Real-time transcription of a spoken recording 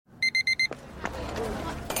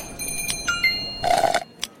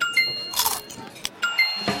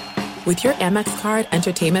With your Amex card,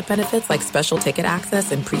 entertainment benefits like special ticket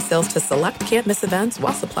access and pre-sales to select can't-miss events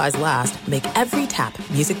while supplies last make every tap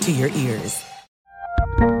music to your ears.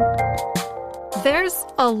 There's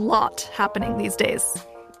a lot happening these days,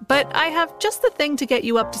 but I have just the thing to get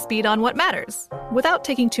you up to speed on what matters without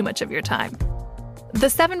taking too much of your time. The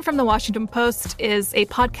 7 from the Washington Post is a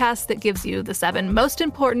podcast that gives you the 7 most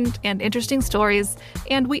important and interesting stories,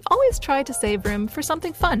 and we always try to save room for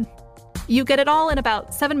something fun. You get it all in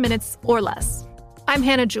about 7 minutes or less. I'm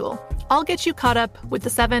Hannah Jewell. I'll get you caught up with the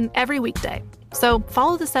 7 every weekday. So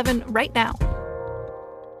follow the 7 right now.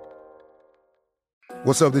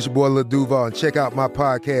 What's up, this your boy Lil Duval, and check out my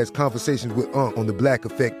podcast, Conversations with Unc, on the Black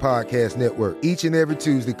Effect Podcast Network. Each and every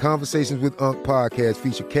Tuesday, Conversations with Unc podcast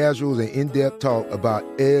feature casuals and in-depth talk about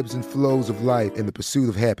ebbs and flows of life and the pursuit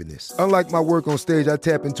of happiness. Unlike my work on stage, I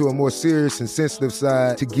tap into a more serious and sensitive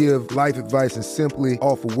side to give life advice and simply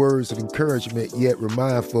offer words of encouragement, yet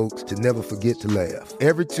remind folks to never forget to laugh.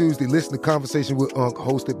 Every Tuesday, listen to Conversations with Unc,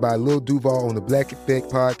 hosted by Lil Duval on the Black Effect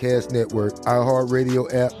Podcast Network,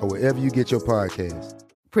 iHeartRadio app, or wherever you get your podcasts.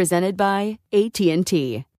 Presented by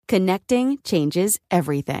AT&T. Connecting changes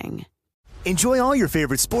everything. Enjoy all your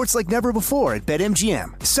favorite sports like never before at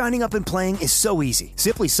BetMGM. Signing up and playing is so easy.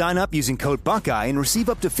 Simply sign up using code Buckeye and receive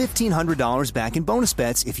up to $1,500 back in bonus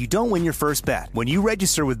bets if you don't win your first bet. When you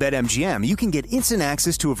register with BetMGM, you can get instant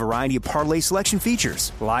access to a variety of parlay selection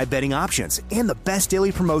features, live betting options, and the best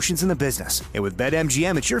daily promotions in the business. And with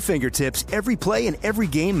BetMGM at your fingertips, every play and every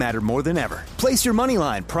game matter more than ever. Place your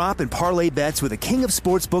moneyline, prop, and parlay bets with the king of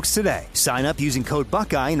sportsbooks today. Sign up using code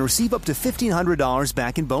Buckeye and receive up to $1,500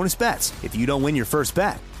 back in bonus bets if you don't win your first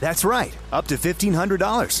bet. That's right, up to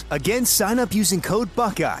 $1,500. Again, sign up using code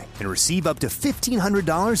Buckeye and receive up to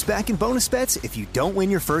 $1,500 back in bonus bets if you don't win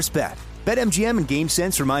your first bet. BetMGM and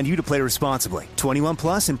GameSense remind you to play responsibly. 21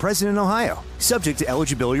 plus and present in Ohio. Subject to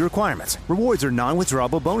eligibility requirements. Rewards are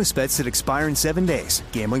non-withdrawable bonus bets that expire in 7 days.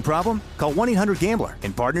 Gambling problem? Call 1-800-GAMBLER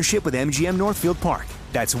in partnership with MGM Northfield Park.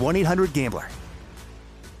 That's 1-800-GAMBLER.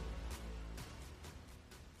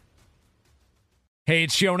 Hey,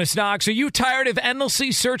 it's Jonas Knox. Are you tired of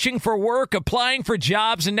endlessly searching for work, applying for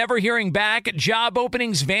jobs, and never hearing back? Job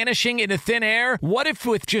openings vanishing into thin air? What if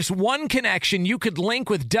with just one connection, you could link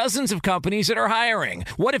with dozens of companies that are hiring?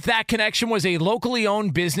 What if that connection was a locally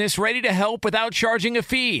owned business ready to help without charging a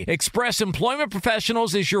fee? Express Employment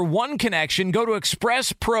Professionals is your one connection. Go to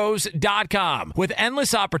expresspros.com. With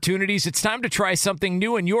endless opportunities, it's time to try something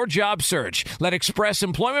new in your job search. Let Express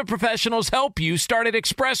Employment Professionals help you. Start at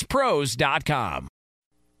expresspros.com.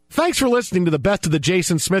 Thanks for listening to the Best of the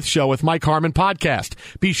Jason Smith Show with Mike Harmon podcast.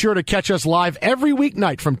 Be sure to catch us live every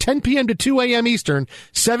weeknight from 10 p.m. to 2 a.m. Eastern,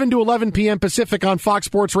 7 to 11 p.m. Pacific on Fox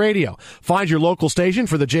Sports Radio. Find your local station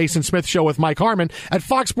for the Jason Smith Show with Mike Harmon at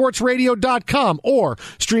foxsportsradio.com or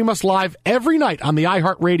stream us live every night on the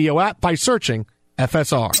iHeartRadio app by searching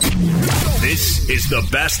FSR. This is the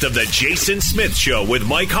Best of the Jason Smith Show with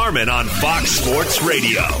Mike Harmon on Fox Sports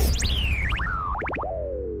Radio.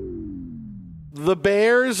 The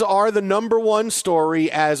Bears are the number one story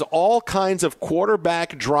as all kinds of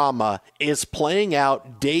quarterback drama is playing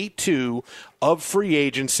out day 2 of free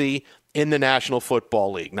agency in the National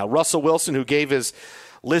Football League. Now, Russell Wilson, who gave his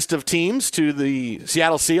list of teams to the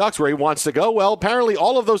Seattle Seahawks where he wants to go, well, apparently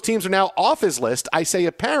all of those teams are now off his list. I say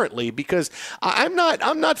apparently because I'm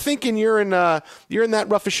not thinking you're in that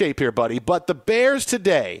rough a shape here, buddy. But the Bears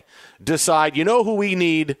today decide, you know who we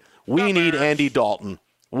need? We need Andy Dalton.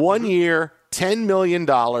 1 year, $10 million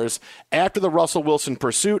after the Russell Wilson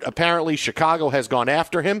pursuit. Apparently, Chicago has gone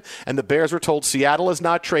after him, and the Bears were told Seattle is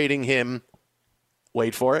not trading him.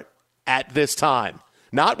 Wait for it. At this time.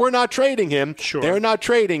 Not we're not trading him. Sure. They're not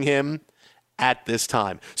trading him at this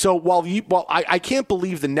time. So while I can't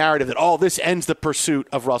believe the narrative that, this ends the pursuit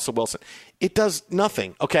of Russell Wilson. It does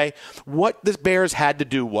nothing, okay? What the Bears had to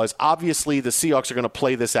do was, obviously, the Seahawks are going to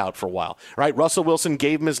play this out for a while, right? Russell Wilson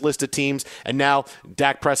gave him his list of teams, and now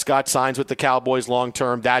Dak Prescott signs with the Cowboys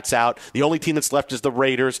long-term. That's out. The only team that's left is the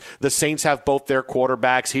Raiders. The Saints have both their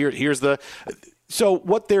quarterbacks. So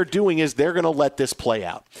what they're doing is they're going to let this play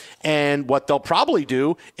out. And what they'll probably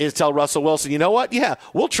do is tell Russell Wilson, you know what? Yeah,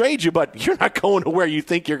 we'll trade you, but you're not going to where you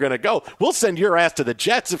think you're going to go. We'll send your ass to the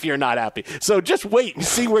Jets if you're not happy. So just wait and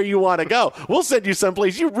see where you want to go. We'll send you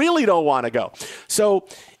someplace you really don't want to go. So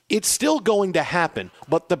It's still going to happen,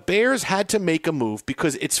 but the Bears had to make a move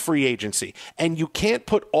because it's free agency, and you can't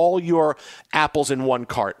put all your apples in one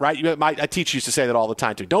cart, right? I teach used to say that all the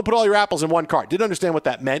time, too. Don't put all your apples in one cart. Didn't understand what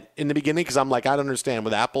that meant in the beginning because I'm like, I don't understand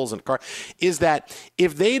with apples and cart. Is that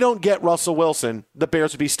if they don't get Russell Wilson, the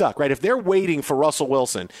Bears would be stuck, right? If they're waiting for Russell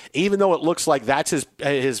Wilson, even though it looks like that's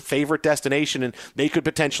his favorite destination and they could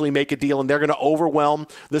potentially make a deal and they're going to overwhelm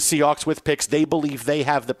the Seahawks with picks, they believe they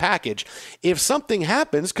have the package. If something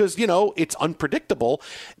happens, because, it's unpredictable,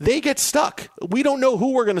 they get stuck. We don't know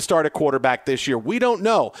who we're going to start at quarterback this year. We don't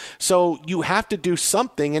know. So you have to do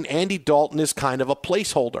something, and Andy Dalton is kind of a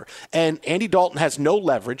placeholder. And Andy Dalton has no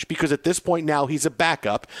leverage because at this point now he's a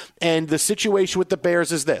backup. And the situation with the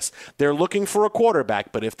Bears is this. They're looking for a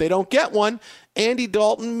quarterback, but if they don't get one, Andy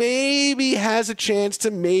Dalton maybe has a chance to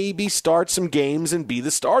maybe start some games and be the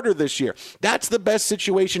starter this year. That's the best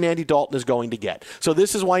situation Andy Dalton is going to get. So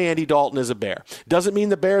this is why Andy Dalton is a Bear. Doesn't mean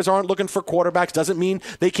the Bears aren't looking for quarterbacks. Doesn't mean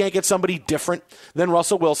they can't get somebody different than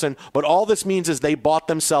Russell Wilson. But all this means is they bought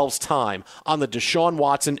themselves time on the Deshaun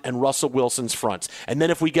Watson and Russell Wilson's fronts. And then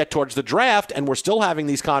if we get towards the draft and we're still having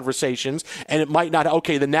these conversations and it might not,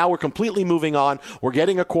 okay, then now we're completely moving on. We're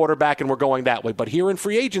getting a quarterback and we're going that way. But here in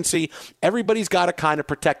free agency, everybody's got to kind of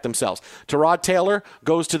protect themselves. Tyrod Taylor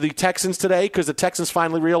goes to the Texans today because the Texans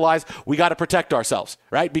finally realize we got to protect ourselves,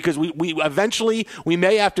 right? Because we eventually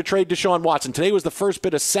may have to trade Deshaun Watson. Today was the first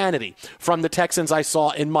bit of sanity from the Texans I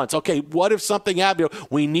saw in months. Okay, what if something happened?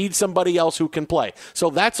 We need somebody else who can play.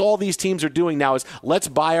 So that's all these teams are doing now is let's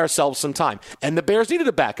buy ourselves some time. And the Bears needed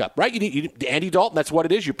a backup, right? You need Andy Dalton. That's what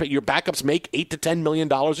it is. Your backups make $8 to $10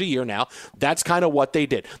 million a year now. That's kind of what they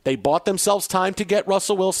did. They bought themselves time to get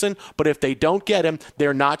Russell Wilson, but if they don't get him,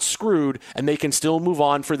 they're not screwed, and they can still move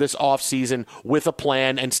on for this offseason with a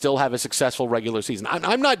plan and still have a successful regular season.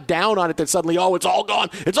 I'm not down on it that suddenly, it's all gone.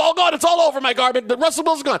 It's all gone. It's all over, my garbage. The Russell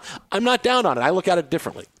Wilson's gone. I'm not down on it. I look at it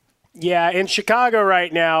differently. Yeah, in Chicago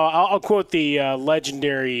right now, I'll quote the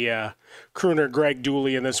legendary crooner Greg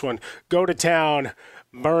Dooley in this one. Go to town,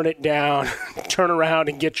 burn it down, turn around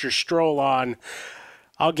and get your stroll on.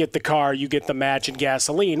 I'll get the car, you get the match and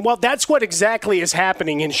gasoline. Well, that's what exactly is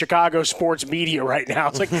happening in Chicago sports media right now.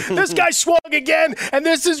 It's like, this guy swung again, and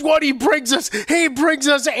this is what he brings us. He brings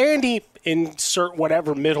us Andy. Insert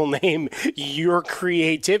whatever middle name your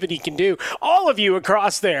creativity can do. All of you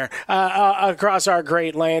across there, across our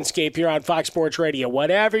great landscape here on Fox Sports Radio,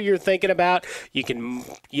 whatever you're thinking about, you can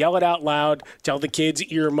yell it out loud, tell the kids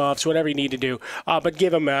earmuffs, whatever you need to do, but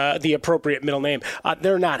give them the appropriate middle name.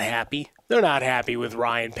 They're not happy. They're not happy with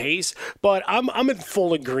Ryan Pace, but I'm in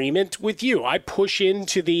full agreement with you. I push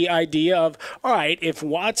into the idea of, all right, if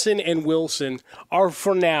Watson and Wilson are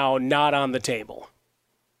for now not on the table,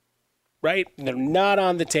 right? They're not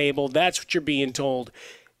on the table. That's what you're being told.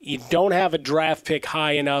 You don't have a draft pick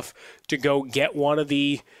high enough to go get one of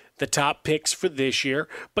the top picks for this year,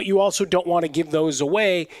 but you also don't want to give those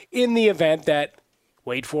away in the event that,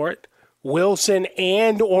 wait for it, Wilson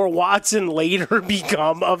and or Watson later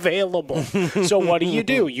become available. So what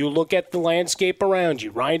do? You look at the landscape around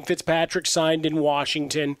you. Ryan Fitzpatrick signed in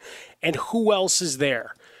Washington, and who else is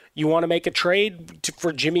there? You want to make a trade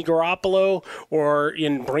for Jimmy Garoppolo or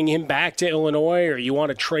bring him back to Illinois, or you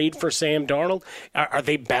want to trade for Sam Darnold? Are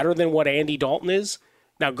they better than what Andy Dalton is?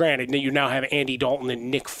 Now, granted, you now have Andy Dalton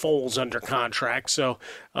and Nick Foles under contract, so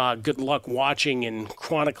good luck watching and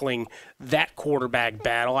chronicling that quarterback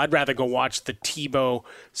battle. I'd rather go watch the Tebow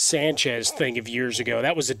Sanchez thing of years ago.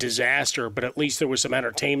 That was a disaster, but at least there was some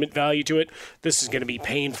entertainment value to it. This is going to be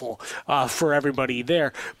painful for everybody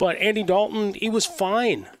there. But Andy Dalton, he was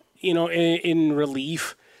fine, in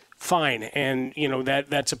relief. Fine, and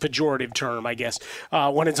that's a pejorative term, I guess.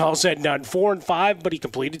 When it's all said and done, 4-5, but he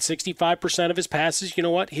completed 65% of his passes. You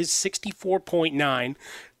know what? His 64.9,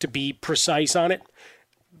 to be precise on it,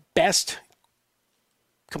 best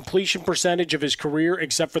completion percentage of his career,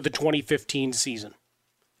 except for the 2015 season.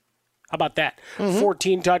 How about that?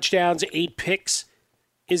 14 touchdowns, 8 picks.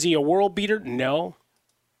 Is he a world beater? No,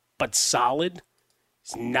 but solid.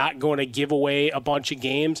 He's not going to give away a bunch of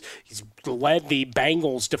games. He's led the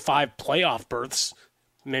Bengals to 5 playoff berths.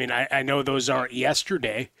 I mean, I know those aren't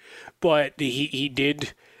yesterday, but he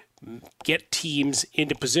did get teams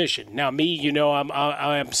into position. Now, me,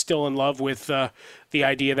 I'm still in love with the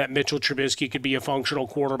idea that Mitchell Trubisky could be a functional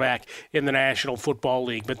quarterback in the National Football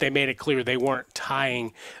League, but they made it clear they weren't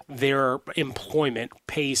tying their employment,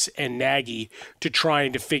 Pace and Nagy, to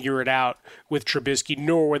trying to figure it out with Trubisky,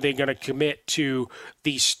 nor were they going to commit to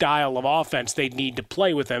the style of offense they'd need to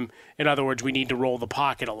play with him. In other words, we need to roll the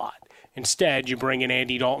pocket a lot. Instead, you bring in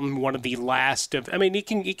Andy Dalton, one of the last of, he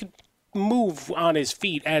can move on his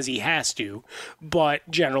feet as he has to, but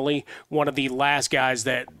generally one of the last guys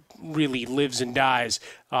that really lives and dies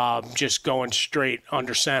just going straight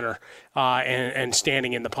under center and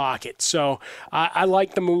standing in the pocket. So I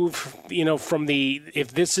like the move, from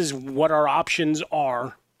if this is what our options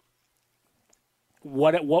are,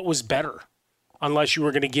 what was better? Unless you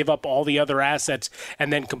were going to give up all the other assets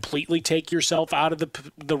and then completely take yourself out of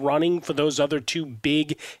the running for those other two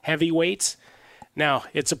big heavyweights. Now,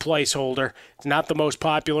 it's a placeholder. It's not the most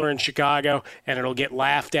popular in Chicago, and it'll get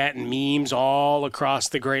laughed at in memes all across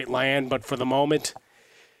the great land. But for the moment,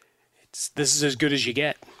 this is as good as you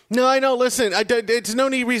get. No, I know. Listen, it's no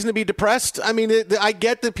reason to be depressed. I mean, I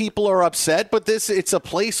get that people are upset, but it's a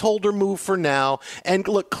placeholder move for now. And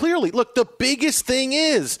clearly, the biggest thing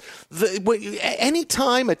is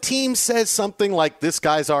anytime a team says something like this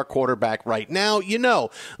guy's our quarterback right now,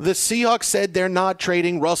 the Seahawks said they're not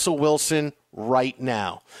trading Russell Wilson right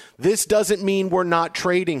now. This doesn't mean we're not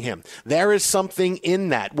trading him. There is something in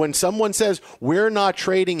that. When someone says we're not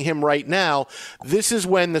trading him right now, this is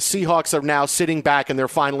when the Seahawks are now sitting back and they're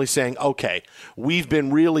finally saying, okay, we've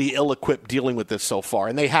been really ill-equipped dealing with this so far.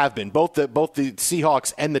 And they have been. Both the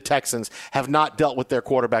Seahawks and the Texans have not dealt with their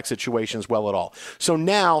quarterback situations well at all. So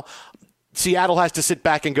now Seattle has to sit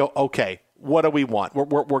back and go, okay, what do we want?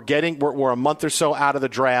 We're a month or so out of the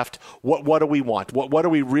draft. What do we want? What do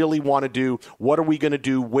we really want to do? What are we going to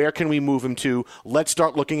do? Where can we move him to? Let's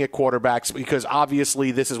start looking at quarterbacks because obviously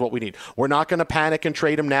this is what we need. We're not going to panic and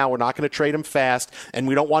trade him now. We're not going to trade him fast, and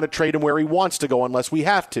we don't want to trade him where he wants to go unless we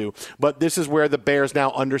have to. But this is where the Bears now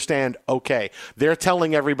understand, okay, they're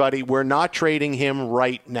telling everybody we're not trading him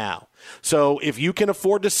right now. So if you can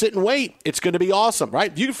afford to sit and wait, it's going to be awesome,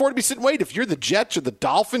 right? You can afford to be sit and wait. If you're the Jets or the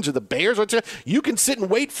Dolphins or the Bears, you can sit and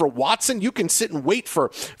wait for Watson. You can sit and wait for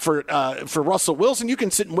Russell Wilson. You can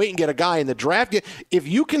sit and wait and get a guy in the draft. If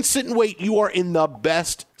you can sit and wait, you are in the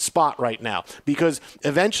best spot right now because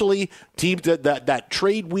eventually teams that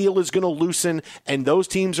trade wheel is going to loosen and those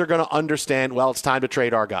teams are going to understand, well, it's time to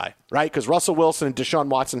trade our guy, right? Because Russell Wilson and Deshaun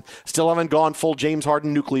Watson still haven't gone full James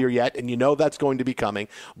Harden nuclear yet, and that's going to be coming.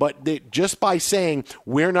 But just by saying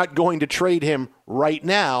we're not going to trade him right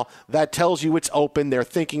now, that tells you it's open. They're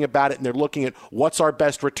thinking about it, and they're looking at what's our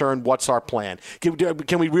best return, what's our plan.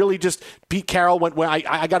 Can we really just – Pete Carroll, when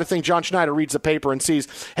I got to think John Schneider reads the paper and sees,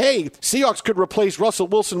 hey, Seahawks could replace Russell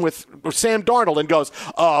Wilson with Sam Darnold and goes,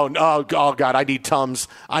 oh, God, I need Tums.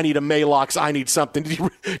 I need a Maalox. I need something.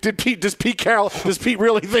 Does Pete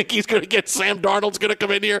really think he's going to get Sam Darnold's going to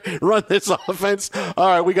come in here, run this offense? All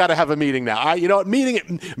right, we got to have a meeting now. All right,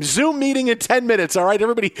 Zoom meeting in 10 minutes. All right,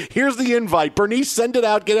 everybody, here's the invite. Bernice, send it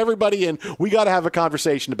out. Get everybody in. We got to have a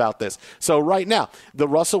conversation about this. So right now, the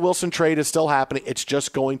Russell Wilson trade is still happening. It's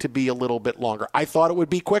just going to be a little bit longer. I thought it would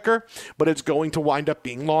be quicker, but it's going to wind up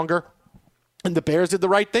being longer. And the Bears did the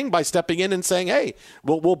right thing by stepping in and saying, hey,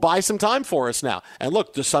 we'll buy some time for us now. And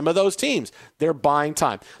look, to some of those teams, they're buying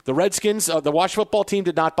time. The Redskins, the Washington football team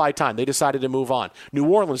did not buy time. They decided to move on. New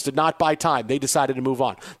Orleans did not buy time. They decided to move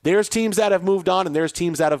on. There's teams that have moved on, and there's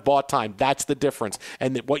teams that have bought time. That's the difference.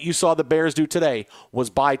 And what you saw the Bears do today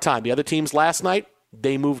was buy time. The other teams last night,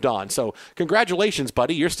 they moved on. So congratulations,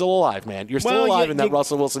 buddy. You're still alive, man. You're still alive in that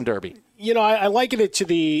Russell Wilson derby. I liken it to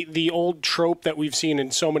the old trope that we've seen in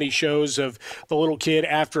so many shows of the little kid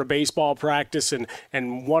after a baseball practice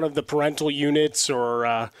and one of the parental units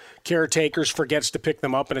or caretakers forgets to pick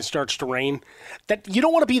them up and it starts to rain. That you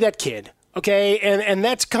don't want to be that kid. Okay, and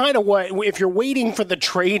that's kind of what, if you're waiting for the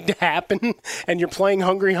trade to happen and you're playing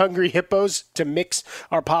Hungry Hungry Hippos to mix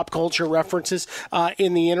our pop culture references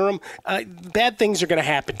in the interim, bad things are going to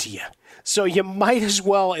happen to you. So you might as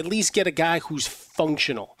well at least get a guy who's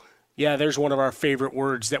functional. Yeah, there's one of our favorite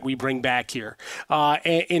words that we bring back here.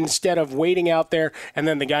 Instead of waiting out there and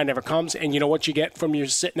then the guy never comes, and you know what you get from your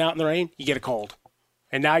sitting out in the rain? You get a cold.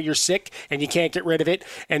 And now you're sick and you can't get rid of it.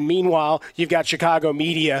 And meanwhile, you've got Chicago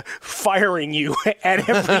media firing you at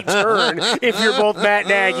every turn if you're both Matt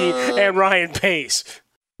Nagy and Ryan Pace.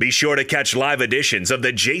 Be sure to catch live editions of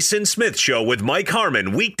The Jason Smith Show with Mike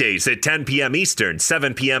Harmon weekdays at 10 p.m. Eastern,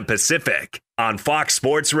 7 p.m. Pacific on Fox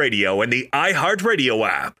Sports Radio and the iHeartRadio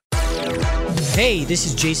app. Hey, this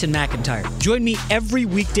is Jason McIntyre. Join me every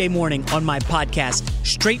weekday morning on my podcast,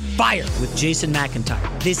 Straight Fire with Jason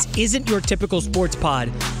McIntyre. This isn't your typical sports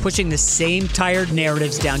pod pushing the same tired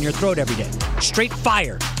narratives down your throat every day. Straight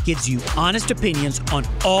Fire gives you honest opinions on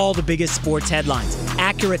all the biggest sports headlines,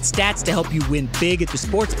 accurate stats to help you win big at the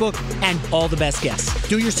sportsbook, and all the best guests.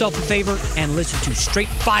 Do yourself a favor and listen to Straight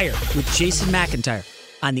Fire with Jason McIntyre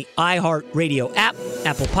on the iHeartRadio app,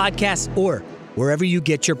 Apple Podcasts, or wherever you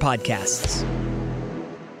get your podcasts.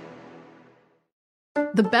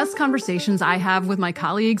 The best conversations I have with my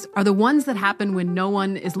colleagues are the ones that happen when no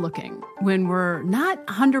one is looking, when we're not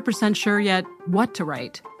 100% sure yet what to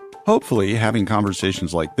write. Hopefully, having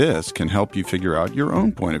conversations like this can help you figure out your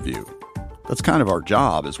own point of view. That's kind of our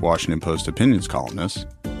job as Washington Post opinions columnists.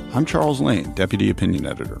 I'm Charles Lane, Deputy Opinion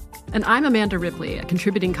Editor. And I'm Amanda Ripley, a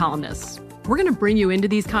contributing columnist. We're going to bring you into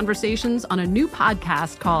these conversations on a new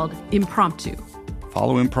podcast called Impromptu.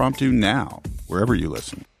 Follow Impromptu now, wherever you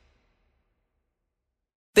listen.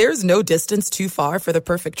 There's no distance too far for the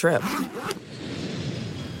perfect trip.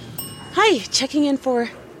 Hi, checking in for...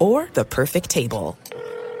 Or the perfect table.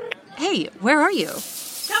 Hey, where are you?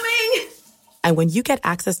 Coming! And when you get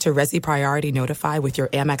access to Resi Priority Notify with your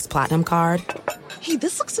Amex Platinum card... Hey,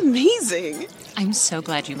 this looks amazing. I'm so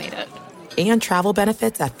glad you made it. And travel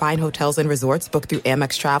benefits at fine hotels and resorts booked through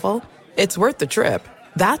Amex Travel, it's worth the trip.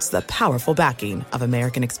 That's the powerful backing of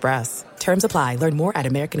American Express. Terms apply. Learn more at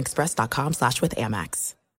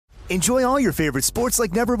americanexpress.com/withAmex. Enjoy all your favorite sports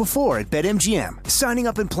like never before at BetMGM. Signing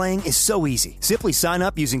up and playing is so easy. Simply sign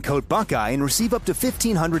up using code Buckeye and receive up to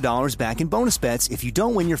 $1,500 back in bonus bets if you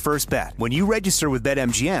don't win your first bet. When you register with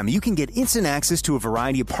BetMGM, you can get instant access to a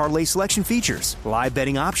variety of parlay selection features, live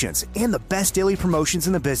betting options, and the best daily promotions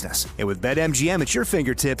in the business. And with BetMGM at your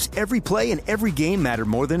fingertips, every play and every game matter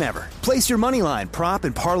more than ever. Place your moneyline, prop,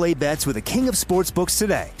 and parlay bets with the king of sportsbooks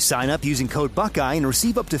today. Sign up using code Buckeye and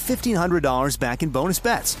receive up to $1,500 back in bonus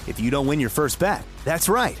bets if you don't win your first bet. That's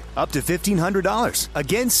right, up to $1,500.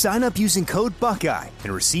 Again, sign up using code Buckeye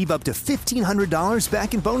and receive up to $1,500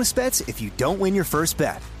 back in bonus bets if you don't win your first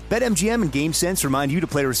bet. BetMGM and GameSense remind you to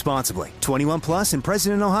play responsibly. 21 plus and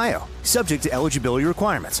present in Ohio. Subject to eligibility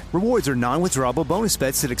requirements. Rewards are non-withdrawable bonus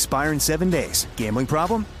bets that expire in 7 days. Gambling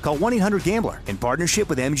problem? Call 1-800-GAMBLER in partnership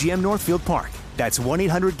with MGM Northfield Park. That's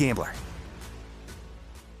 1-800-GAMBLER.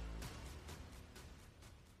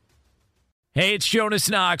 Hey, it's Jonas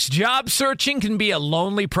Knox. Job searching can be a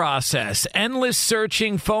lonely process. Endless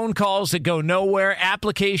searching, phone calls that go nowhere,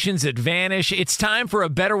 applications that vanish. It's time for a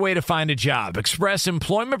better way to find a job. Express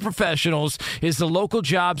Employment Professionals is the local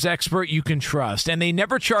jobs expert you can trust, and they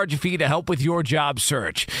never charge a fee to help with your job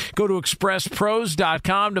search. Go to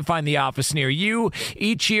expresspros.com to find the office near you.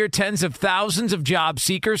 Each year, tens of thousands of job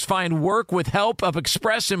seekers find work with help of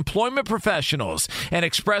Express Employment Professionals, and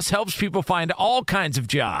Express helps people find all kinds of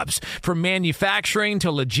jobs, from manufacturing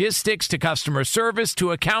to logistics to customer service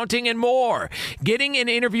to accounting and more. Getting an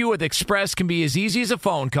interview with Express can be as easy as a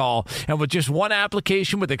phone call, and with just one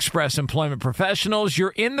application with Express Employment Professionals,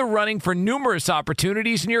 you're in the running for numerous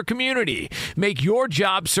opportunities in your community. Make your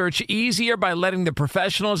job search easier by letting the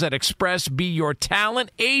professionals at Express be your talent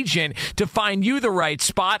agent to find you the right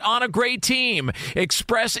spot on a great team.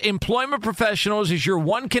 Express Employment Professionals is your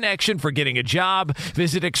one connection for getting a job.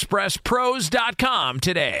 Visit expresspros.com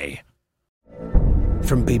today.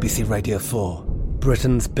 From BBC Radio 4,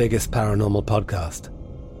 Britain's biggest paranormal podcast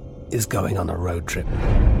is going on a road trip.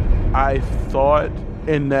 I thought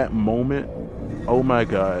in that moment, oh my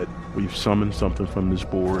God, we've summoned something from this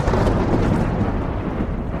board.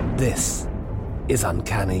 This is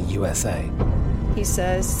Uncanny USA. He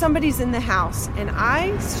says, somebody's in the house, and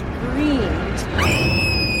I screamed.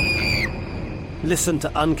 Listen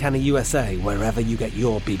to Uncanny USA wherever you get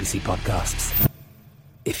your BBC podcasts,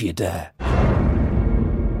 if you dare.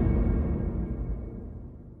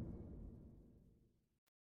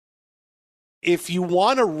 If you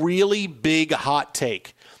want a really big hot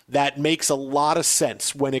take that makes a lot of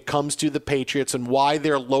sense when it comes to the Patriots and why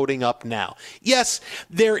they're loading up now. Yes,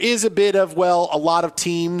 there is a bit of, well, a lot of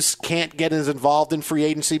teams can't get as involved in free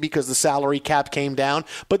agency because the salary cap came down,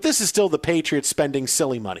 but this is still the Patriots spending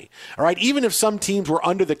silly money. All right, even if some teams were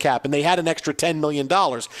under the cap and they had an extra $10 million,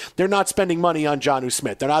 they're not spending money on Jonnu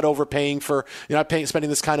Smith. They're not overpaying for, spending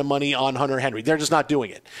this kind of money on Hunter Henry. They're just not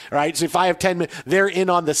doing it. All right, so if I have 10 million, they're in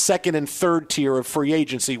on the second and third tier of free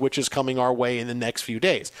agency, which is coming our way in the next few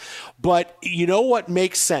days. But you know what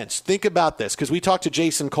makes sense? Think about this, because we talked to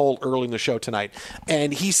Jason Cole early in the show tonight,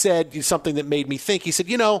 and he said something that made me think. He said,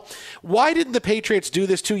 why didn't the Patriots do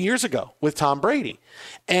this 2 years ago with Tom Brady?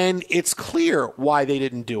 And it's clear why they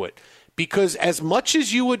didn't do it. Because as much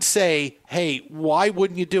as you would say, hey, why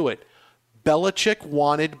wouldn't you do it? Belichick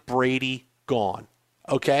wanted Brady gone.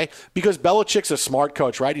 Okay? Because Belichick's a smart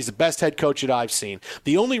coach, right? He's the best head coach that I've seen.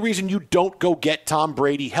 The only reason you don't go get Tom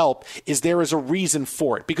Brady help is there is a reason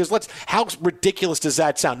for it. Because how ridiculous does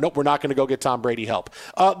that sound? Nope, we're not going to go get Tom Brady help.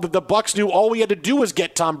 The Bucs knew all we had to do was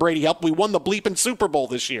get Tom Brady help. We won the bleeping Super Bowl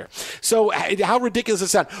this year. So how ridiculous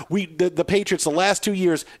does that sound? The Patriots, the last 2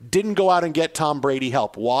 years, didn't go out and get Tom Brady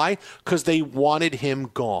help. Why? Because they wanted him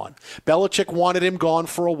gone. Belichick wanted him gone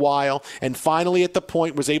for a while, and finally at the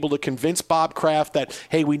point was able to convince Bob Kraft that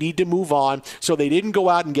hey, we need to move on. So they didn't go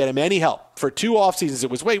out and get him any help. For 2 off seasons, it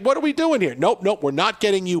was, wait, what are we doing here? Nope, we're not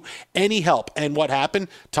getting you any help. And what happened?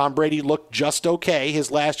 Tom Brady looked just okay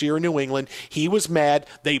his last year in New England. He was mad.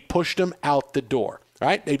 They pushed him out the door.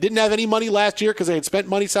 Right? They didn't have any money last year because they had spent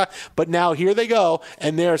money, but now here they go,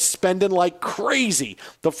 and they're spending like crazy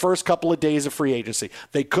the first couple of days of free agency.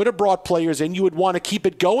 They could have brought players in. You would want to keep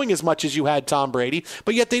it going as much as you had Tom Brady,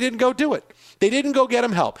 but yet they didn't go do it. They didn't go get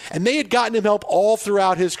him help, and they had gotten him help all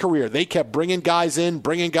throughout his career. They kept bringing guys in.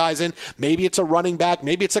 Maybe it's a running back.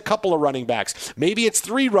 Maybe it's a couple of running backs. Maybe it's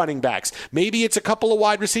 3 running backs. Maybe it's a couple of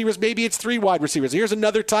wide receivers. Maybe it's 3 wide receivers. Here's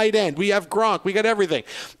another tight end. We have Gronk. We got everything.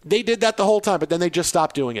 They did that the whole time, but then they just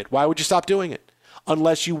stopped doing it. Why would you stop doing it?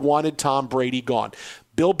 Unless you wanted Tom Brady gone.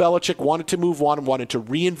 Bill Belichick wanted to move on, wanted to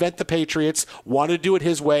reinvent the Patriots, wanted to do it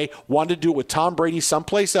his way, wanted to do it with Tom Brady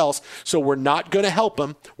someplace else. So we're not going to help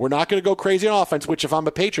him. We're not going to go crazy on offense, which if I'm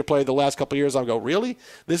a Patriot player the last couple of years, I'll go, really?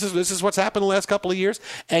 This is what's happened the last couple of years?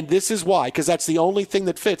 And this is why, because that's the only thing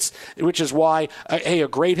that fits, which is why, a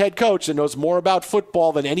great head coach that knows more about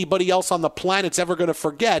football than anybody else on the planet's ever going to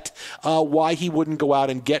forget, why he wouldn't go out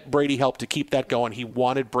and get Brady help to keep that going. He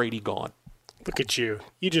wanted Brady gone. Look at you.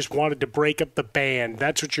 You just wanted to break up the band.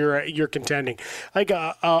 That's what you're contending. Like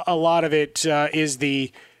a lot of it is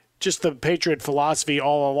just the Patriot philosophy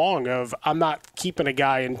all along of I'm not keeping a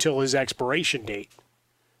guy until his expiration date.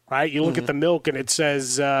 Right? You look at the milk and it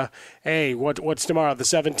says, hey, what's tomorrow, the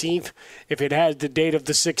 17th? If it has the date of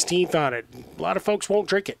the 16th on it, a lot of folks won't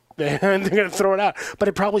drink it. They're going to throw it out. But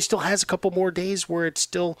it probably still has a couple more days where it's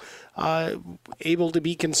still able to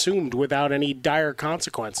be consumed without any dire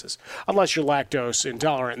consequences, unless you're lactose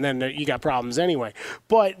intolerant, and then you got problems anyway.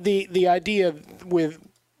 But the idea with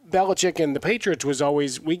Belichick and the Patriots was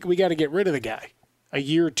always, we got to get rid of the guy a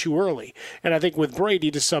year too early. And I think with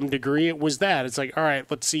Brady, to some degree, it was that. It's like, all right,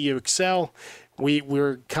 let's see you excel.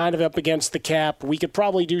 We're kind of up against the cap. We could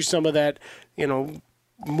probably do some of that,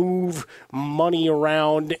 move money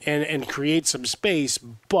around and create some space.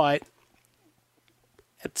 But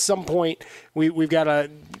at some point, we've got to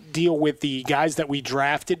deal with the guys that we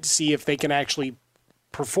drafted, see if they can actually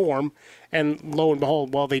perform. And lo and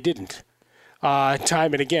behold, well, they didn't.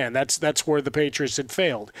 Time and again, that's where the Patriots had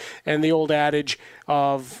failed. And the old adage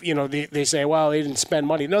of, they say, well, they didn't spend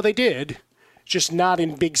money. No, they did, just not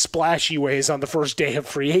in big splashy ways on the first day of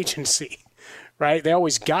free agency, right? They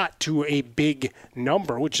always got to a big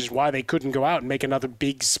number, which is why they couldn't go out and make another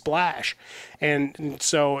big splash. And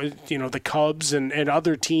so, the Cubs and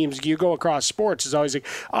other teams, you go across sports, is always like,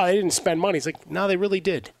 oh, they didn't spend money. It's like, no, they really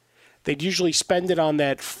did. They'd usually spend it on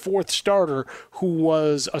that 4th starter who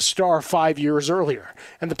was a star 5 years earlier.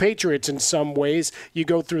 And the Patriots, in some ways, you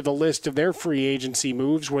go through the list of their free agency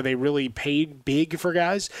moves where they really paid big for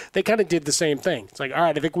guys. They kind of did the same thing. It's like, all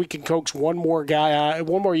right, I think we can coax one more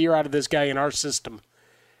year out of this guy in our system.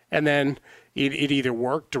 And then it either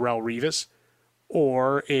worked, Darrelle Revis,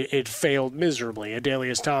 or it failed miserably.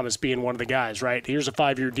 Adalius Thomas being one of the guys, right? Here's a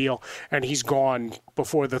 5-year deal, and he's gone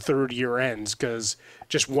before the 3rd year ends because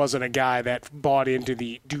just wasn't a guy that bought into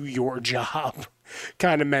the do your job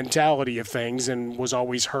kind of mentality of things and was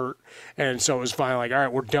always hurt. And so it was finally like, all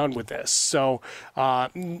right, we're done with this. So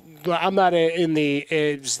I'm not in the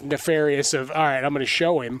nefarious of, all right, I'm going to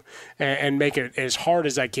show him and make it as hard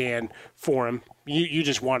as I can for him. You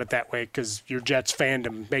just want it that way because your Jets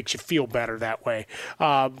fandom makes you feel better that way.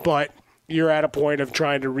 But you're at a point of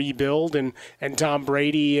trying to rebuild, and Tom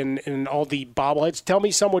Brady and all the bobbleheads. Tell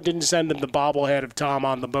me someone didn't send him the bobblehead of Tom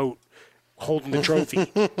on the boat holding the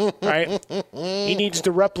trophy, right? He needs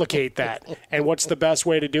to replicate that. And what's the best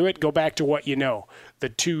way to do it? Go back to what you know. The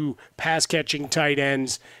 2 pass-catching tight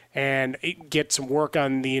ends and get some work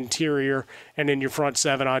on the interior and in your front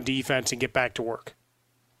 7 on defense and get back to work.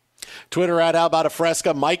 Twitter at How About a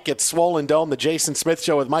Fresca. Mike gets Swollen Dome, the Jason Smith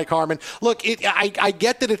Show with Mike Harmon. Look, I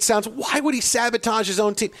get that it sounds, why would he sabotage his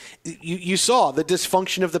own team? You saw the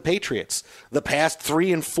dysfunction of the Patriots the past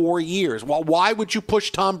 3 and 4 years. Well, why would you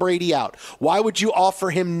push Tom Brady out? Why would you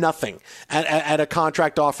offer him nothing at a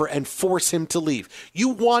contract offer and force him to leave? You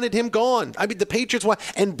wanted him gone. I mean, the Patriots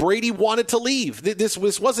and Brady wanted to leave. This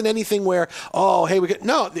wasn't anything where, oh, hey,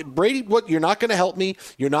 no, Brady, what? You're not going to help me.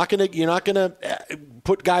 You're not going to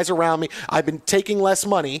put guys around me. I've been taking less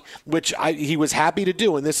money, which he was happy to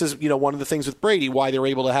do. And this is, one of the things with Brady, why they're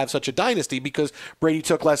able to have such a dynasty, because Brady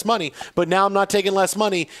took less money. But now I'm not taking less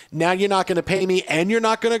money. Now you're not going to pay me, and you're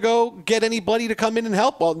not going to go get anybody to come in and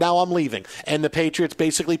help. Well, now I'm leaving. And the Patriots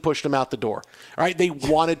basically pushed him out the door. All right, they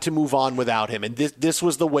wanted to move on without him. And this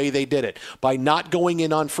was the way they did it, by not going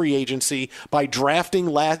in on free agency, by drafting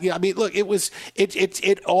last. I mean, look,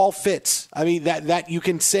 it all fits. I mean, that you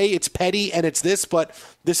can say it's petty and it's this, but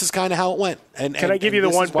this is kind of how it went. And can I give you the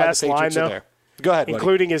one best line, though? Go ahead,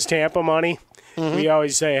 including his Tampa money. Mm-hmm. We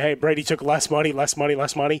always say, hey, Brady took less money.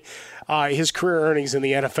 His career earnings in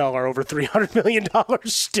the NFL are over $300 million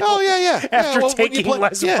still. Oh, yeah. After taking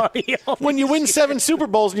less money. When you win 7 Super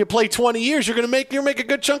Bowls and you play 20 years, you're make a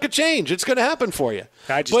good chunk of change. It's going to happen for you.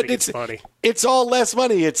 I just think it's funny. It's all less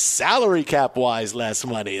money. It's salary cap-wise less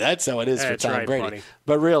money. That's how it is for Tom Brady. Buddy.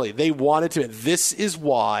 But really, they wanted to. This is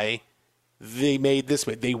why they made this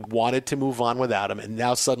way. They wanted to move on without him, and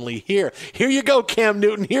now suddenly here you go, Cam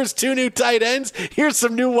Newton. Here's 2 new tight ends. Here's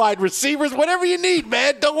some new wide receivers. Whatever you need,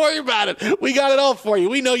 man. Don't worry about it. We got it all for you.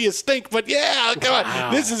 We know you stink, but yeah, come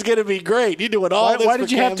on. This is going to be great. You're doing all this. Why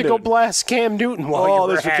did you have to go blast Cam Newton while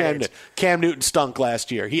you were at it? Cam Newton stunk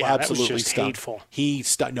last year. He absolutely that was just stunk. Hateful. He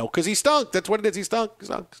stunk. No, because he stunk. That's what it is. He stunk.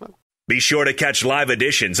 Be sure to catch live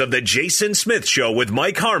editions of The Jason Smith Show with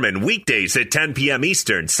Mike Harmon weekdays at 10 p.m.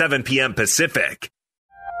 Eastern, 7 p.m. Pacific.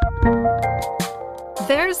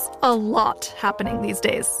 There's a lot happening these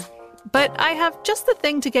days, but I have just the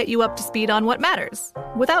thing to get you up to speed on what matters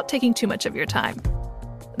without taking too much of your time.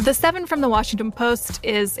 The 7 from the Washington Post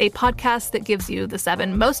is a podcast that gives you the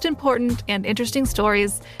 7 most important and interesting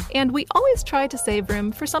stories, and we always try to save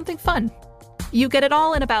room for something fun. You get it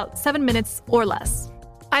all in about 7 minutes or less.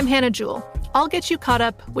 I'm Hannah Jewell. I'll get you caught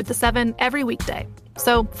up with the 7 every weekday.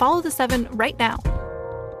 So follow the 7 right now.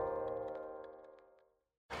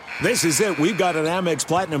 This is it. We've got an Amex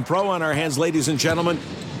Platinum Pro on our hands, ladies and gentlemen.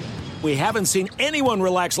 We haven't seen anyone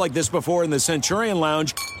relax like this before in the Centurion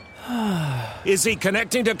Lounge. Is he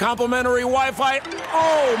connecting to complimentary Wi-Fi?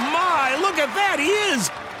 Oh, my. Look at that. He is.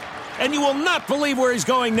 And you will not believe where he's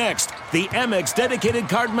going next. The Amex dedicated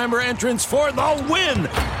card member entrance for the win.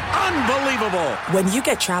 Unbelievable. When you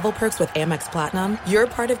get travel perks with Amex Platinum, you're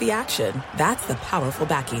part of the action. That's the powerful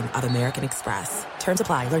backing of American Express. Terms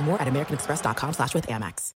apply. Learn more at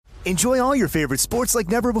americanexpress.com/withAmex. Enjoy all your favorite sports like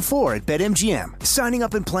never before at BetMGM. Signing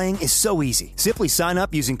up and playing is so easy. Simply sign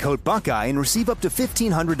up using code Buckeye and receive up to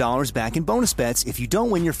 $1,500 back in bonus bets if you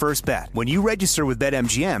don't win your first bet. When you register with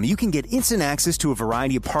BetMGM, you can get instant access to a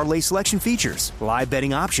variety of parlay selection features, live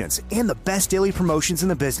betting options, and the best daily promotions in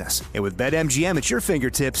the business. And with BetMGM at your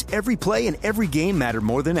fingertips, every play and every game matter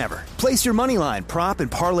more than ever. Place your moneyline, prop,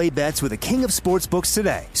 and parlay bets with the king of sportsbooks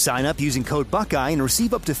today. Sign up using code Buckeye and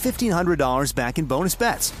receive up to $1,500 back in bonus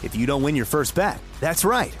bets if you don't win your first bet. That's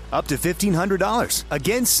right, up to $1,500.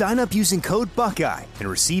 Again, sign up using code Buckeye and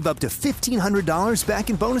receive up to $1,500 back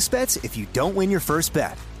in bonus bets if you don't win your first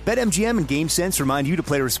bet. BetMGM and GameSense remind you to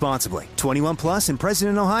play responsibly. 21 plus and present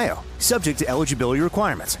in Ohio. Subject to eligibility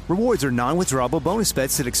requirements. Rewards are non-withdrawable bonus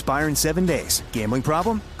bets that expire in 7 days. Gambling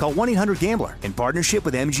problem? Call 1-800-GAMBLER in partnership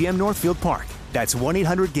with MGM Northfield Park. That's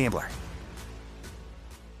 1-800-GAMBLER.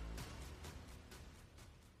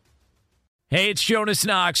 Hey, it's Jonas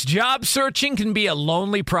Knox. Job searching can be a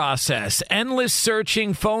lonely process. Endless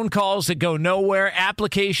searching, phone calls that go nowhere,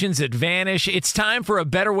 applications that vanish. It's time for a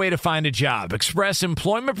better way to find a job. Express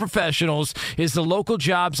Employment Professionals is the local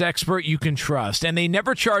jobs expert you can trust, and they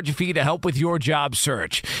never charge a fee to help with your job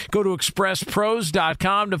search. Go to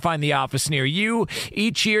expresspros.com to find the office near you.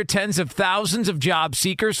 Each year, tens of thousands of job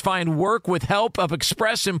seekers find work with help of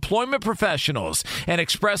Express Employment Professionals, and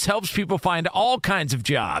Express helps people find all kinds of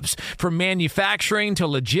jobs, from manufacturing to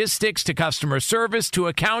logistics to customer service to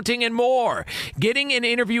accounting and more. Getting an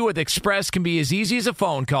interview with Express can be as easy as a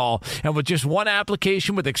phone call, and with just one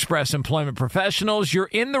application with Express Employment Professionals, you're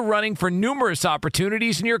in the running for numerous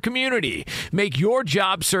opportunities in your community. Make your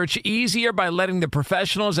job search easier by letting the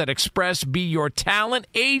professionals at Express be your talent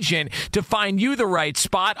agent to find you the right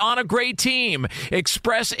spot on a great team.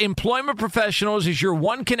 Express Employment Professionals is your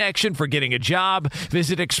one connection for getting a job.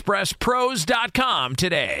 Visit expresspros.com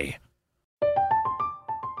today.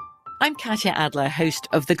 I'm Katya Adler, host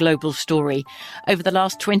of The Global Story. Over the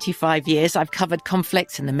last 25 years, I've covered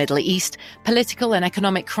conflicts in the Middle East, political and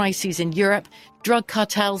economic crises in Europe, drug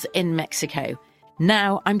cartels in Mexico.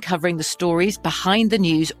 Now I'm covering the stories behind the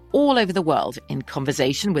news all over the world in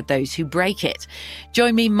conversation with those who break it.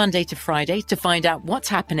 Join me Monday to Friday to find out what's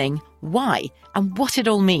happening, why, and what it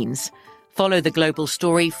all means. Follow The Global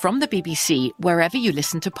Story from the BBC wherever you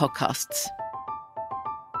listen to podcasts.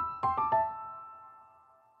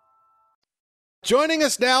 Joining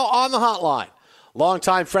us now on the hotline,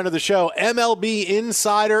 longtime friend of the show, MLB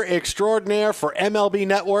insider extraordinaire for MLB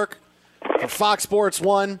Network, for Fox Sports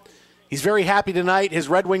 1. He's very happy tonight. His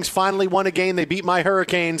Red Wings finally won a game. They beat my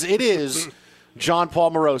Hurricanes. It is John Paul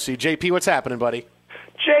Morosi. JP, what's happening, buddy?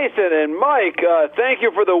 Jason and Mike, thank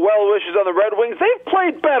you for the well wishes on the Red Wings. They've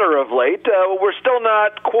played better of late. We're still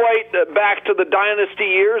not quite back to the dynasty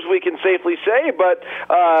years, we can safely say, but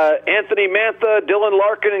Anthony Mantha, Dylan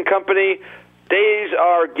Larkin and company, days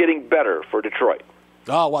are getting better for Detroit.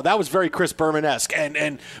 Oh, well, that was very Chris Berman-esque,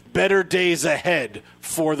 and better days ahead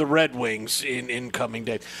for the Red Wings in coming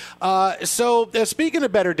days. So speaking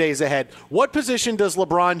of better days ahead, what position does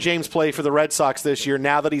LeBron James play for the Red Sox this year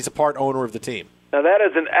now that he's a part owner of the team? Now, that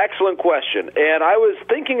is an excellent question, and I was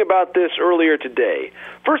thinking about this earlier today.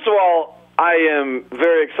 First of all, I am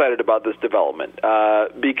very excited about this development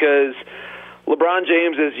because LeBron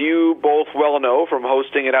James, as you both well know from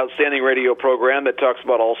hosting an outstanding radio program that talks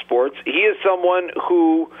about all sports, he is someone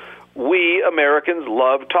who we Americans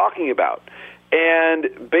love talking about.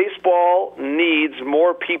 And baseball needs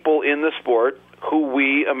more people in the sport who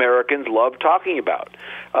we Americans love talking about.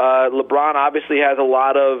 LeBron obviously has a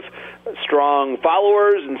lot of strong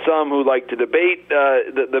followers and some who like to debate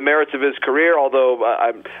the merits of his career, although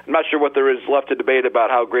I'm not sure what there is left to debate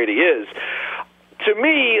about how great he is. To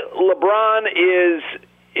me, LeBron is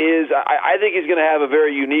I think he's going to have a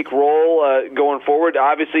very unique role going forward.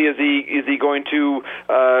 Obviously, is he going to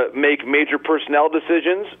make major personnel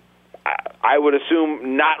decisions? I would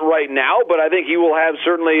assume not right now, but I think he will have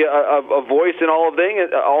certainly a voice in all of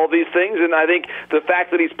these things, and I think the fact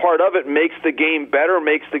that he's part of it makes the game better,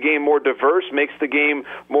 makes the game more diverse, makes the game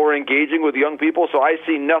more engaging with young people. So I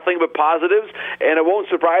see nothing but positives, and it won't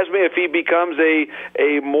surprise me if he becomes a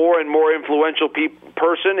more and more influential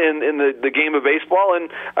person in the game of baseball, and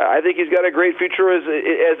I think he's got a great future as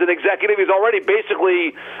an executive. He's already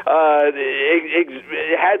basically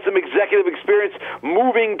had some executive experience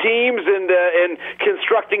moving teams and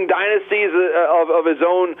constructing dynasties of his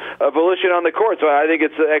own volition on the court. So I think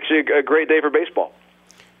it's actually a great day for baseball.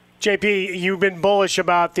 JP, you've been bullish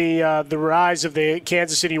about the rise of the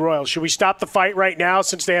Kansas City Royals. Should we stop the fight right now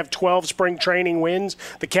since they have 12 spring training wins?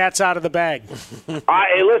 The cat's out of the bag.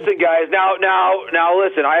 Hey, listen, guys. Now,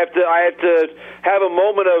 listen. I have to have a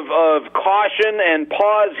moment of caution and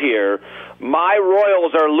pause here. My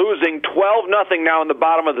Royals are losing 12-0 now in the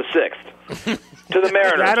bottom of the sixth. To the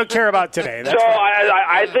Mariners. I don't care about today. That's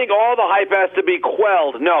I think all the hype has to be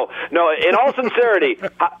quelled. No. In all sincerity,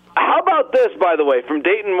 how about this, by the way, from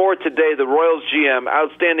Dayton Moore today, the Royals GM,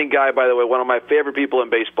 outstanding guy, by the way, one of my favorite people in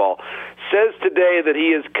baseball, says today that he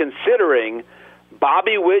is considering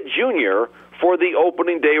Bobby Witt Jr. for the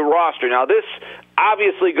opening day roster. Now, this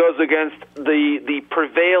obviously goes against the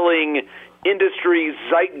prevailing industry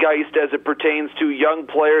zeitgeist as it pertains to young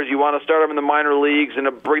players. You want to start them in the minor leagues and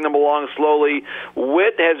bring them along slowly.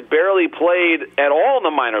 Witt has barely played at all in the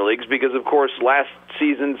minor leagues because, of course, last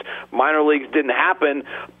season's minor leagues didn't happen,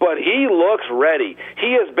 but he looks ready.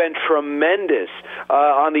 He has been tremendous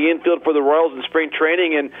on the infield for the Royals in spring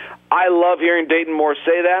training, and I love hearing Dayton Moore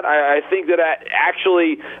say that. I think that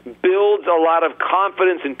actually builds a lot of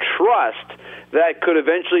confidence and trust that could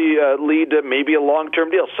eventually lead to maybe a long-term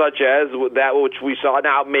deal, such as that which we saw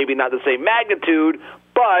now, maybe not the same magnitude,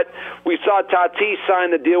 but we saw Tatis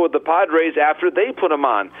sign the deal with the Padres after they put him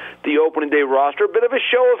on the opening day roster. A bit of a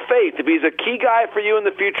show of faith. If he's a key guy for you in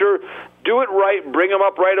the future, do it right, bring him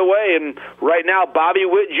up right away. And right now, Bobby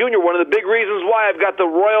Witt Jr., one of the big reasons why I've got the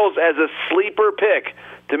Royals as a sleeper pick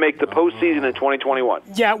to make the postseason in 2021.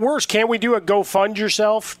 Yeah, worse, can't we do a Go Fund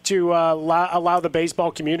Yourself to allow the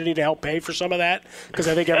baseball community to help pay for some of that? Because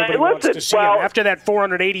I think everybody wants to see him. After that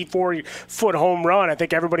 484-foot home run, I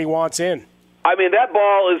think everybody wants in. I mean, that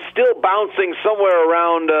ball is still bouncing somewhere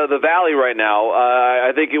around the valley right now.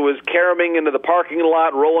 I think it was caroming into the parking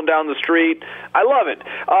lot, rolling down the street. I love it.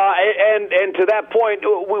 And to that point,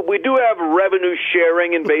 we do have revenue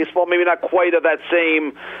sharing in baseball, maybe not quite of that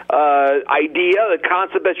same idea, the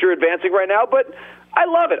concept that you're advancing right now, but I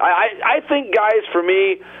love it. I think, guys, for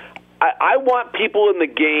me, I want people in the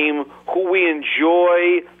game who we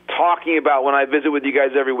enjoy talking about when I visit with you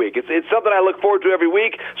guys every week. It's something I look forward to every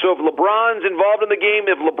week. So if LeBron's involved in the game,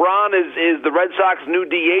 if LeBron is the Red Sox new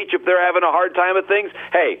DH, if they're having a hard time of things,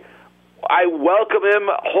 hey, I welcome him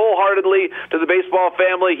wholeheartedly to the baseball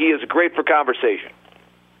family. He is great for conversation.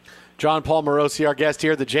 John Paul Morosi, our guest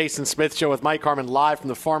here, the Jason Smith Show with Mike Harmon, live from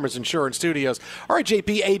the Farmers Insurance Studios. All right,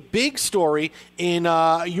 JP, a big story in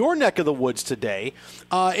your neck of the woods today.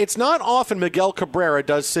 It's not often Miguel Cabrera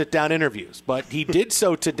does sit-down interviews, but he did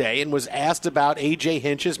so today and was asked about A.J.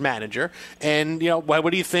 Hinch's manager. And, what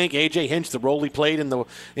do you think? A.J. Hinch, the role he played in the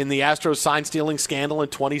Astros sign-stealing scandal in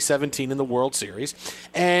 2017 in the World Series.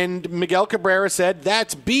 And Miguel Cabrera said,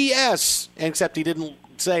 that's BS, except he didn't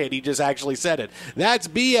say it. He just actually said it. That's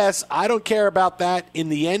BS. I don't care about that. In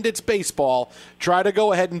the end, it's baseball. Try to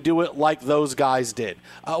go ahead and do it like those guys did.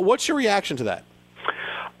 What's your reaction to that?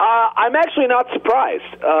 I'm actually not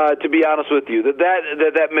surprised, to be honest with you,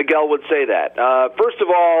 that Miguel would say that. First of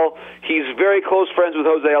all, he's very close friends with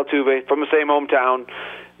Jose Altuve from the same hometown.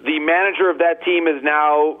 The manager of that team is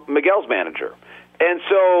now Miguel's manager. And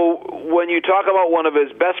so when you talk about one of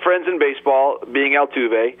his best friends in baseball being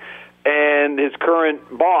Altuve and his current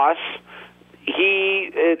boss, he,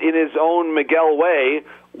 in his own Miguel way,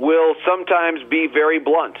 will sometimes be very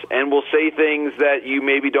blunt and will say things that you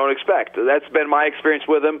maybe don't expect. That's been my experience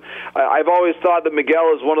with him. I've always thought that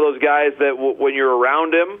Miguel is one of those guys that when you're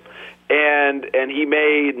around him and he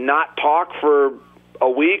may not talk for a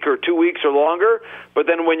week or 2 weeks or longer, but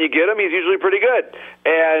then when you get him, he's usually pretty good.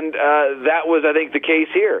 And that was, I think, the case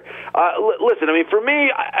here. Listen, I mean, for me,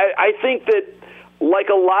 I think that like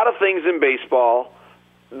a lot of things in baseball,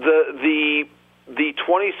 the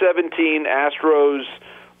 2017 Astros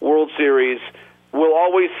World Series will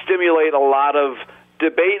always stimulate a lot of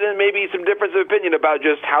debate and maybe some difference of opinion about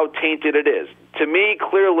just how tainted it is. To me,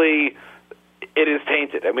 clearly, it is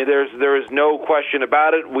tainted. I mean, there is no question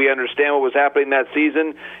about it. We understand what was happening that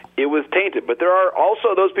season. It was tainted. But there are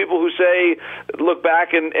also those people who say, look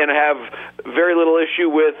back and have very little issue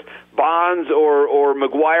with Bonds or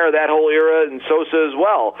McGuire, that whole era, and Sosa as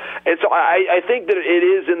well. And so I think that it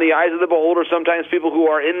is in the eyes of the beholder. Sometimes people who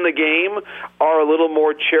are in the game are a little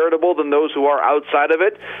more charitable than those who are outside of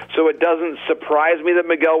it. So it doesn't surprise me that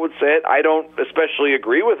Miguel would say it. I don't especially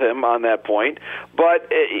agree with him on that point. But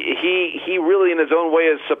he really, in his own way,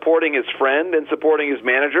 is supporting his friend and supporting his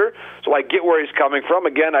manager. So I get where he's coming from.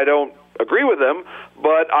 Again, I don't agree with him,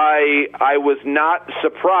 but I was not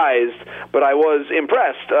surprised, but I was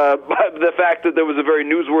impressed by the fact that there was a very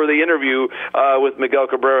newsworthy interview with Miguel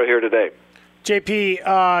Cabrera here today. JP,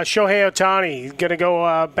 Shohei Ohtani going to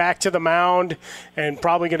go back to the mound and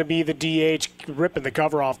probably going to be the DH, ripping the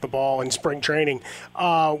cover off the ball in spring training.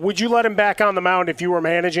 Would you let him back on the mound if you were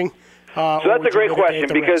managing? So that's a great question,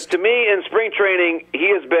 because to me, in spring training, he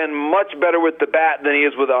has been much better with the bat than he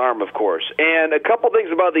is with the arm, of course. And a couple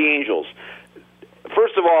things about the Angels.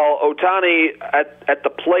 First of all, Ohtani at the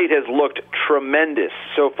plate has looked tremendous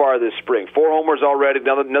so far this spring. 4 homers already,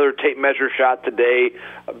 another tape measure shot today,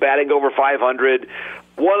 batting over 500.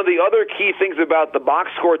 One of the other key things about the box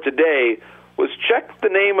score today was check the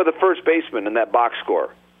name of the first baseman in that box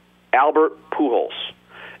score, Albert Pujols.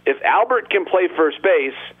 If Albert can play first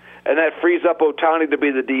base, and that frees up Ohtani to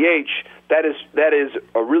be the DH, that is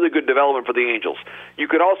a really good development for the Angels. You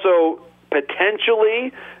could also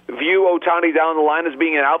potentially view Ohtani down the line as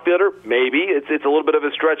being an outfielder. Maybe. It's a little bit of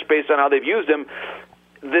a stretch based on how they've used him.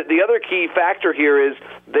 The other key factor here is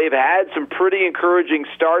they've had some pretty encouraging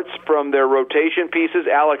starts from their rotation pieces,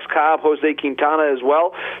 Alex Cobb, Jose Quintana as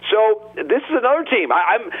well. So this is another team.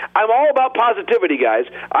 I'm all about positivity, guys.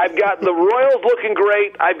 I've got the Royals looking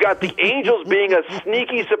great. I've got the Angels being a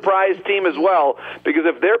sneaky surprise team as well, because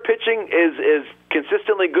if their pitching is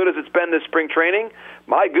consistently good as it's been this spring training,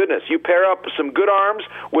 my goodness, you pair up some good arms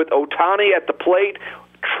with Ohtani at the plate,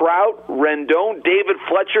 Trout, Rendon, David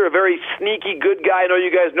Fletcher, a very sneaky good guy. I know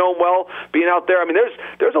you guys know him well, being out there. I mean,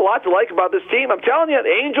 there's a lot to like about this team. I'm telling you,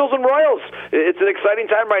 Angels and Royals, it's an exciting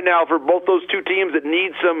time right now for both those two teams that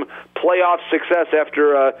need some playoff success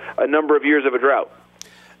after a number of years of a drought.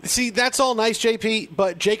 See, that's all nice, JP,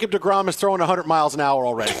 but Jacob deGrom is throwing 100 miles an hour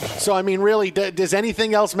already. So, I mean, really, does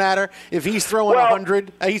anything else matter? If he's throwing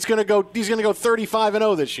 100, he's going to go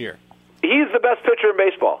 35-0 this year. He's the best pitcher in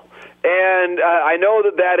baseball. And I know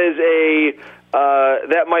that is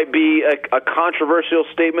that might be a controversial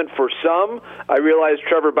statement for some. I realize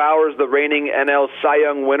Trevor Bauer's the reigning NL Cy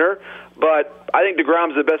Young winner, but I think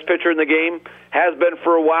DeGrom's the best pitcher in the game, has been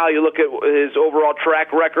for a while. You look at his overall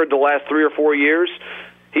track record the last 3 or 4 years.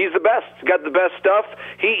 He's the best. He's got the best stuff.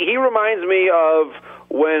 He reminds me of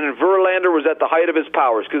when Verlander was at the height of his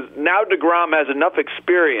powers, because now DeGrom has enough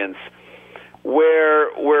experience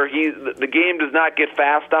where the game does not get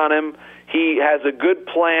fast on him. He has a good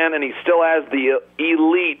plan, and he still has the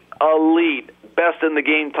elite, best in the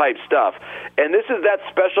game type stuff. And this is that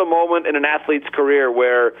special moment in an athlete's career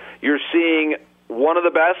where you're seeing one of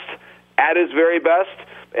the best at his very best.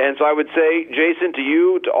 And so I would say, Jason, to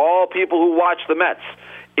you, to all people who watch the Mets,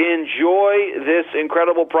 enjoy this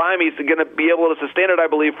incredible prime. He's going to be able to sustain it, I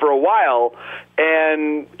believe, for a while,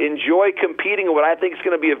 and enjoy competing in what I think is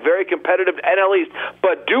going to be a very competitive NL East.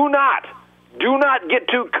 But do not get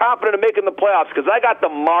too confident in making the playoffs, because I got the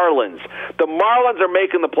Marlins. The Marlins are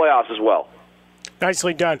making the playoffs as well.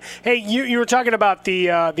 Nicely done. Hey, you were talking about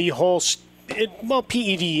the whole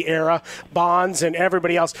PED era, Bonds and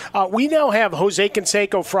everybody else. We now have Jose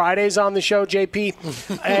Canseco Fridays on the show,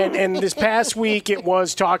 JP. and this past week it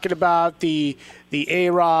was talking about the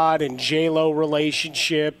A-Rod and J-Lo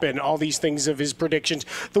relationship and all these things of his predictions.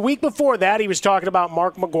 The week before that, he was talking about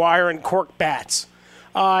Mark McGwire and cork bats.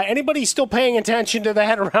 Anybody still paying attention to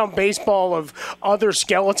that around baseball, of other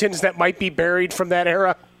skeletons that might be buried from that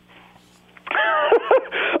era?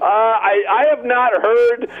 I have not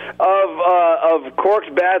heard of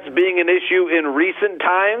corked bats being an issue in recent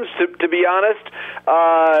times, to be honest.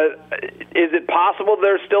 Is it possible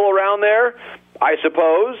they're still around there? I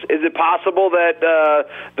suppose. Is it possible that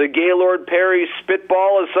the Gaylord Perry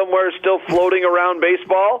spitball is somewhere still floating around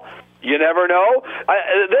baseball? You never know.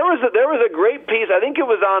 There was a great piece. I think it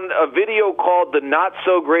was on a video called "The Not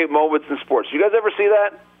So Great Moments in Sports." You guys ever see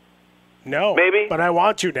that? No, maybe, but I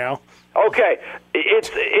want to now. Okay,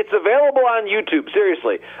 it's available on YouTube.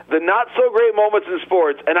 Seriously, the Not So Great Moments in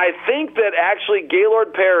Sports, and I think that actually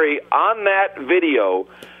Gaylord Perry on that video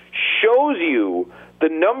shows you the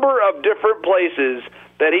number of different places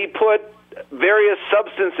that he put various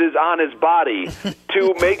substances on his body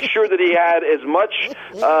to make sure that he had as much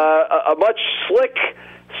a much slick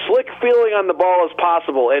feeling on the ball as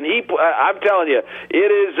possible. And I'm telling you,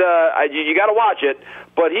 it is you got to watch it.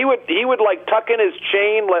 But he would like tuck in his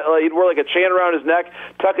chain, he'd wear like a chain around his neck,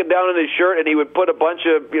 tuck it down in his shirt, and he would put a bunch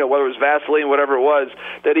of, whether it was Vaseline, whatever it was,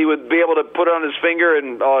 that he would be able to put on his finger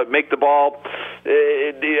and make the ball.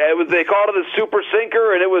 They called it a super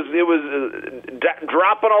sinker, and it was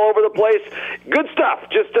dropping all over the place. Good stuff.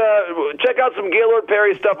 Just check out some Gaylord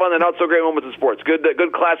Perry stuff on the Not So Great Moments in Sports. Good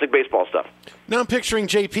classic baseball stuff. Now I'm picturing,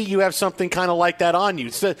 JP, you have something kind of like that on you.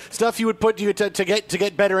 Stuff you would put you to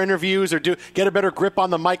get better interviews or get a better grip on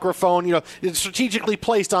the microphone. It's strategically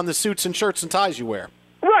placed on the suits and shirts and ties you wear.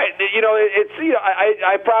 Right.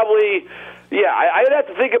 I probably. Yeah, I'd have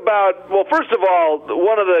to think about. Well, first of all,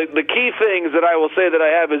 one of the key things that I will say that I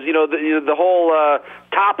have is the whole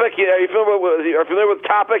topic. Are you familiar with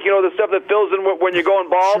topic? The stuff that fills in when you're going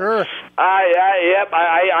bald. Sure. I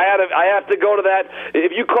have to go to that.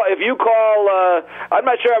 If you call, I'm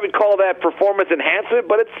not sure I would call that performance enhancement,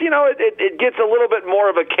 but it's it gets a little bit more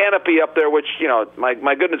of a canopy up there, which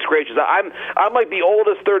my goodness gracious, I'm like the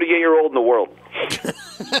oldest 38-year-old in the world.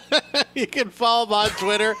 You can follow him on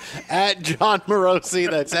Twitter at John Morosi.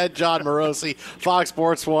 That's at John Morosi, Fox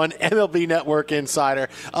Sports 1, MLB Network Insider.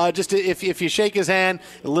 Just if you shake his hand,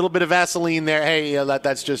 a little bit of Vaseline there. Hey,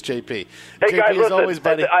 that's just JP. Hey, JP, guys, listen, always,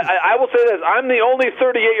 buddy. I will say this. I'm the only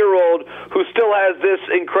 38-year-old who still has this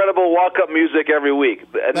incredible walk-up music every week.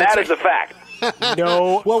 And that is a fact.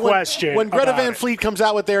 No question. When Greta Van Fleet comes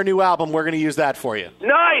out with their new album, we're going to use that for you.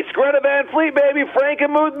 Nice. Greta Van Fleet, baby.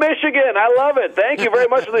 Frankenmuth, Michigan. I love it. Thank you very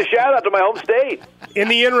much for the shout-out to my home state. In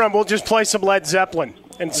the interim, we'll just play some Led Zeppelin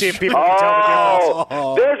and see if people can tell the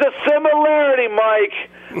difference. There's a similarity, Mike,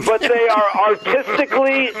 but they are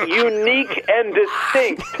artistically unique and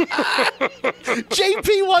distinct.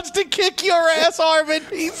 JP wants to kick your ass, Harmon.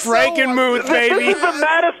 Frankenmuth, baby. This is the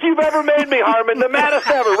maddest you've ever made me, Harmon. The maddest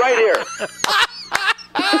ever, right here.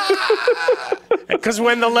 Because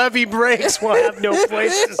when the levee breaks, we'll have no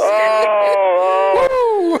place to stay.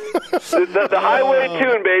 The Highway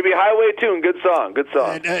Tune, baby. Highway Tune. Good song. Good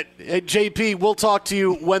song. JP, we'll talk to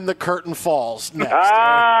you when the curtain falls next. When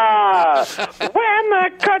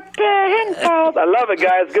the curtain falls. I love it,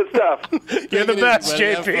 guys. Good stuff. You're the best,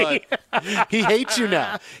 JP. He hates you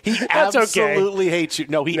now. He That's absolutely okay. hates you.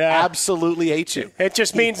 No, he absolutely hates you. It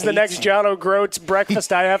just means the next John O'Groats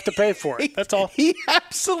breakfast, I have to pay for it. That's all. He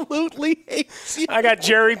absolutely hates you. I got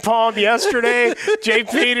Jerry Palm yesterday,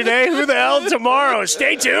 JP today. Who the hell tomorrow?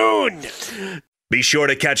 Stay tuned. Be sure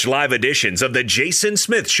to catch live editions of The Jason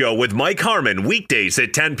Smith Show with Mike Harmon weekdays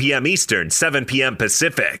at 10 p.m. Eastern, 7 p.m.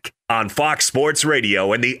 Pacific on Fox Sports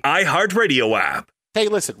Radio and the iHeartRadio app. Hey,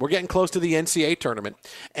 listen, we're getting close to the NCAA tournament,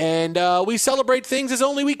 and we celebrate things as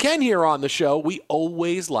only we can here on the show. We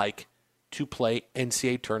always like to play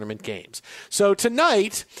NCAA tournament games. So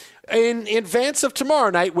tonight, in advance of tomorrow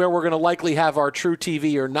night, where we're going to likely have our True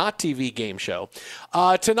TV or Not TV game show,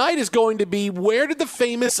 tonight is going to be Where Did the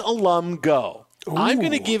Famous Alum Go? I'm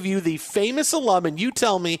going to give you the famous alum, and you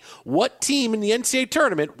tell me what team in the NCAA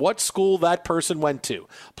tournament, what school that person went to.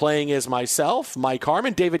 Playing as myself, Mike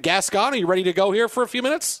Harmon, David Gascon. Are you ready to go here for a few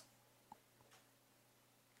minutes?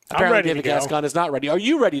 I'm ready David to go. Gascon is not ready. Are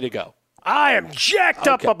you ready to go? I am jacked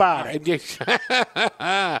up about it.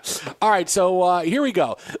 All right, so here we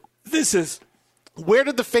go. This is, where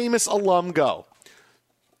did the famous alum go?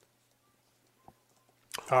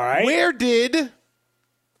 All right. Where did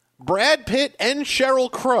Brad Pitt and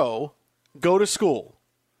Sheryl Crow go to school?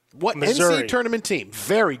 What Missouri. NCAA tournament team?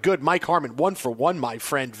 Very good. Mike Harmon, 1 for 1, my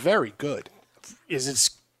friend. Very good. Is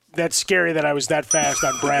it that scary that I was that fast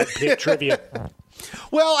on Brad Pitt trivia?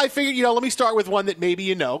 Well, I figured, let me start with one that maybe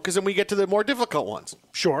you know, because then we get to the more difficult ones.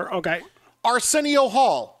 Sure, okay. Arsenio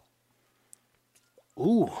Hall.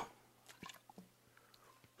 Ooh.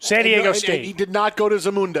 San Diego And State. he did not go to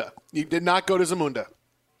Zamunda.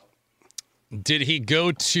 Did he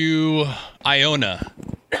go to Iona?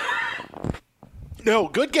 No,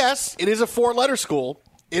 good guess. It is a 4-letter school.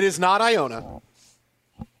 It is not Iona.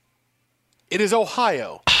 It is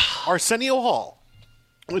Ohio. Arsenio Hall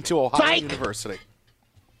went to Ohio University.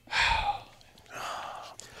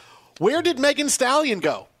 Where did Megan Stallion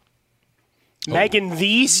go? Megan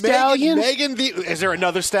the Stallion? Is there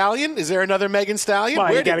another Stallion? Is there another Megan Stallion?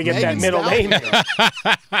 Well, you got to get that middle name.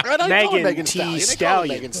 Megan T.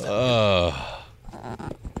 Stallion.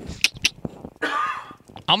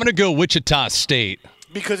 I'm going to go Wichita State.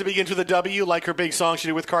 Because it begins with a W, like her big song she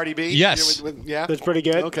did with Cardi B? Yes. Yeah? That's pretty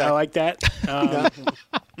good. Okay. I like that.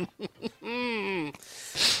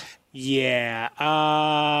 Yeah.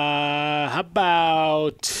 How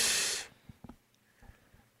about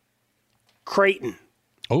Creighton?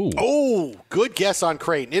 Oh, good guess on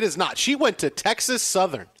Creighton. It is not. She went to Texas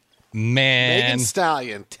Southern. Man. Megan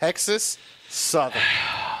Stallion, Texas Southern.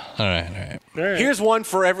 All right. Here's one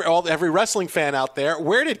for every wrestling fan out there.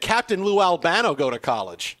 Where did Captain Lou Albano go to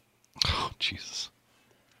college? Oh, Jesus.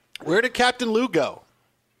 Where did Captain Lou go?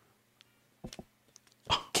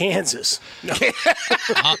 Kansas. No.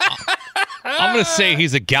 I'm going to say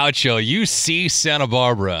he's a gaucho. UC Santa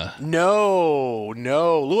Barbara. No.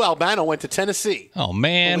 Lou Albano went to Tennessee. Oh,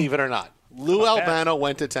 man. Believe it or not. Lou Albano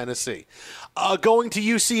went to Tennessee. Going to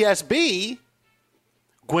UCSB,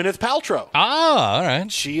 Gwyneth Paltrow. Ah, all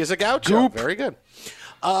right. She is a gaucho. Goop. Very good.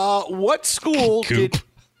 What school did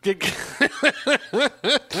You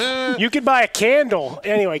could buy a candle.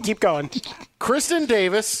 Anyway, keep going. Kristen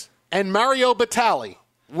Davis and Mario Batali,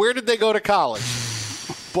 where did they go to college?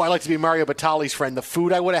 Boy, I'd like to be Mario Batali's friend. The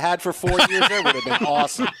food I would have had for 4 years there would have been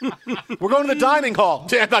awesome. We're going to the dining hall.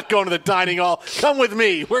 I'm not going to the dining hall. Come with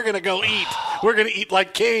me. We're going to go eat. We're going to eat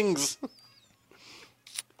like kings.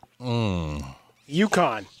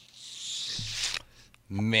 UConn.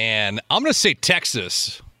 Man, I'm going to say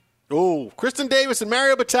Texas. Oh, Kristen Davis and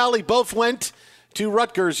Mario Batali both went to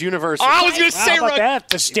Rutgers University. I was going to say How about that?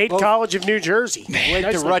 The State College of New Jersey. They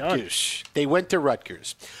went to Rutgers. They went to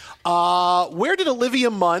Rutgers. Where did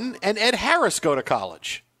Olivia Munn and Ed Harris go to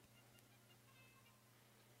college?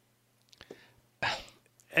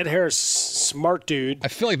 Ed Harris, smart dude. I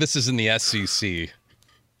feel like this is in the SEC.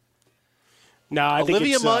 No, I think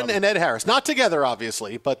Olivia it's, Munn and Ed Harris, not together,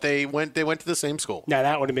 obviously, but they went to the same school. Now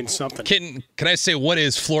that would have been something. Can I say what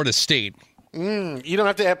is Florida State? You don't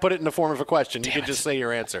have to put it in the form of a question. You can just say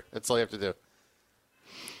your answer. That's all you have to do.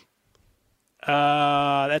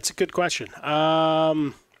 That's a good question.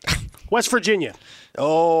 West Virginia.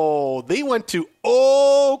 Oh, they went to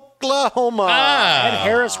Oklahoma. Ed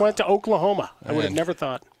Harris went to Oklahoma. I would have never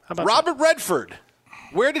thought. How about Robert Redford.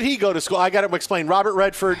 Where did he go to school? I got to explain. Robert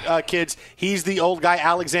Redford, kids, he's the old guy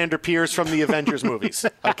Alexander Pierce from the Avengers movies.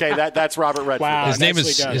 Okay, that's Robert Redford. Wow. His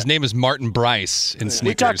name is Martin Bryce in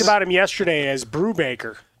Sneakers. We talked about him yesterday as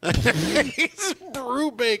Brubaker. He's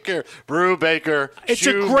Brubaker. Brubaker. It's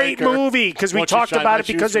a great movie because we talked about it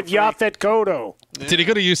because of Yaphet Kotto. Did he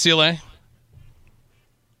go to UCLA?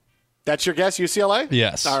 That's your guess, UCLA?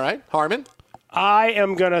 Yes. All right. Harmon? I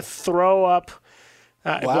am going to throw up.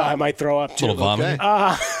 Wow. Well, I might throw up, too. A little vomit.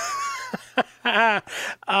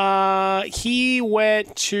 He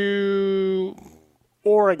went to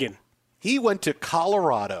Oregon. He went to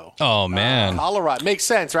Colorado. Oh, man. Colorado. Makes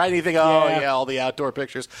sense, right? And you think, all the outdoor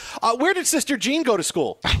pictures. Where did Sister Jean go to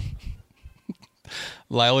school?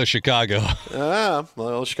 Loyola Chicago.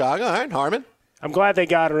 Loyola Chicago. All right, Harmon. I'm glad they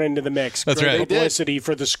got her into the mix. That's Great right. publicity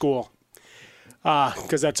for the school.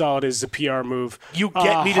 Because that's all it is, a PR move. You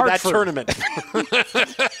get me to that Hartford. tournament.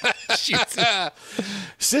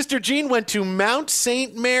 Sister Jean went to Mount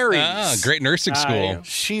St. Mary's. Great nursing school.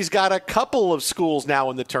 She's got a couple of schools now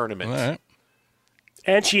in the tournment. All right.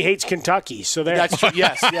 And she hates Kentucky, so there. That's true.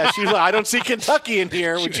 Yes. I don't see Kentucky in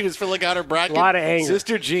here when she was filling out her bracket. A lot of anger.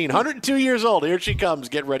 Sister Jean, 102 years old. Here she comes.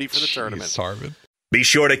 Get ready for the tournament. Harmon. Be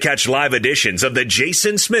sure to catch live editions of The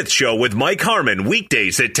Jason Smith Show with Mike Harmon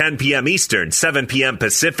weekdays at 10 p.m. Eastern, 7 p.m.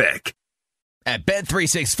 Pacific. At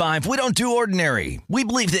Bet365, we don't do ordinary. We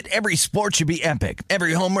believe that every sport should be epic.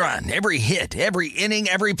 Every home run, every hit, every inning,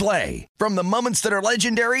 every play. From the moments that are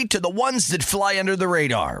legendary to the ones that fly under the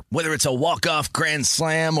radar. Whether it's a walk-off grand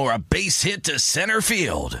slam or a base hit to center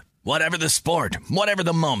field. Whatever the sport, whatever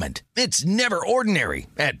the moment, it's never ordinary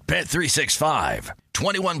at Bet365.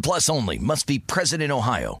 21 plus only. Must be present in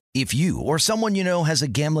Ohio. If you or someone you know has a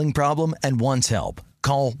gambling problem and wants help,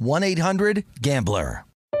 call 1-800-GAMBLER.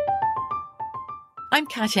 I'm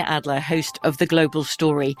Katya Adler, host of The Global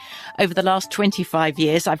Story. Over the last 25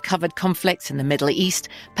 years, I've covered conflicts in the Middle East,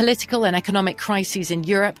 political and economic crises in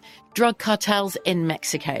Europe, drug cartels in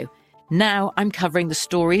Mexico. Now I'm covering the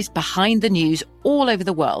stories behind the news all over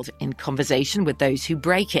the world in conversation with those who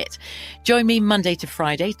break it. Join me Monday to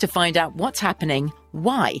Friday to find out what's happening,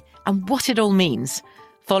 why, and what it all means.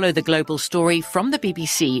 Follow The Global Story from the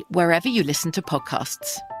BBC wherever you listen to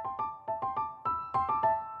podcasts.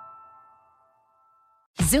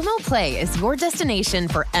 Xumo Play is your destination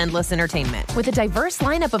for endless entertainment. With a diverse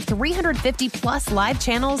lineup of 350 plus live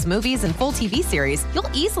channels, movies, and full TV series, you'll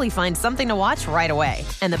easily find something to watch right away.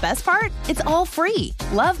 And the best part? It's all free.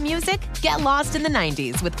 Love music? Get lost in the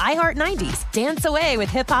 90s with iHeart 90s, dance away with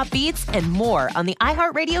hip-hop beats, and more on the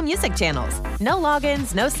iHeartRadio music channels. No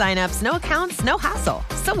logins, no signups, no accounts, no hassle.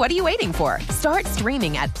 So what are you waiting for? Start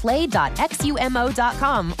streaming at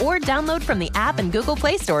play.xumo.com or download from the app and Google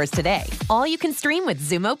Play stores today. All you can stream with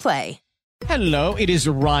Xumo Play. Hello, it is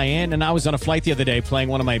Ryan, and I was on a flight the other day playing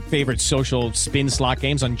one of my favorite social spin slot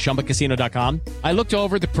games on ChumbaCasino.com. I looked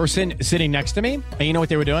over at the person sitting next to me, and you know what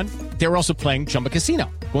they were doing? They were also playing Chumba Casino.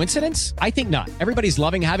 Coincidence? I think not. Everybody's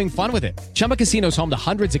loving having fun with it. Chumba Casino is home to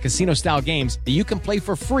hundreds of casino-style games that you can play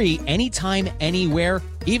for free anytime, anywhere,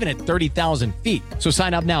 even at 30,000 feet. So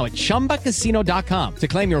sign up now at ChumbaCasino.com to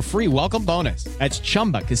claim your free welcome bonus. That's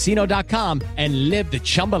ChumbaCasino.com and live the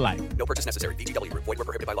Chumba life. No purchase necessary. VGW. Void where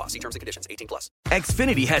prohibited by law. See terms and conditions. 18 plus.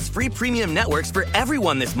 Xfinity has free premium networks for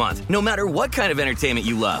everyone this month, no matter what kind of entertainment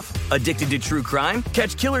you love. Addicted to true crime?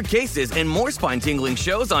 Catch killer cases and more spine-tingling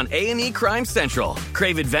shows on A&E Crime Central.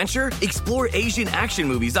 Crave adventure? Explore Asian action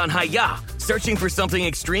movies on Hi-Ya. Searching for something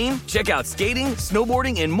extreme? Check out skating,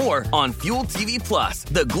 snowboarding, and more on Fuel TV Plus,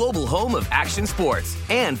 the global home of action sports.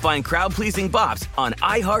 And find crowd-pleasing bops on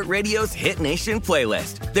iHeartRadio's Hit Nation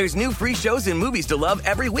playlist. There's new free shows and movies to love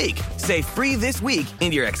every week. Say free this week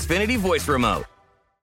in your Xfinity voice remote.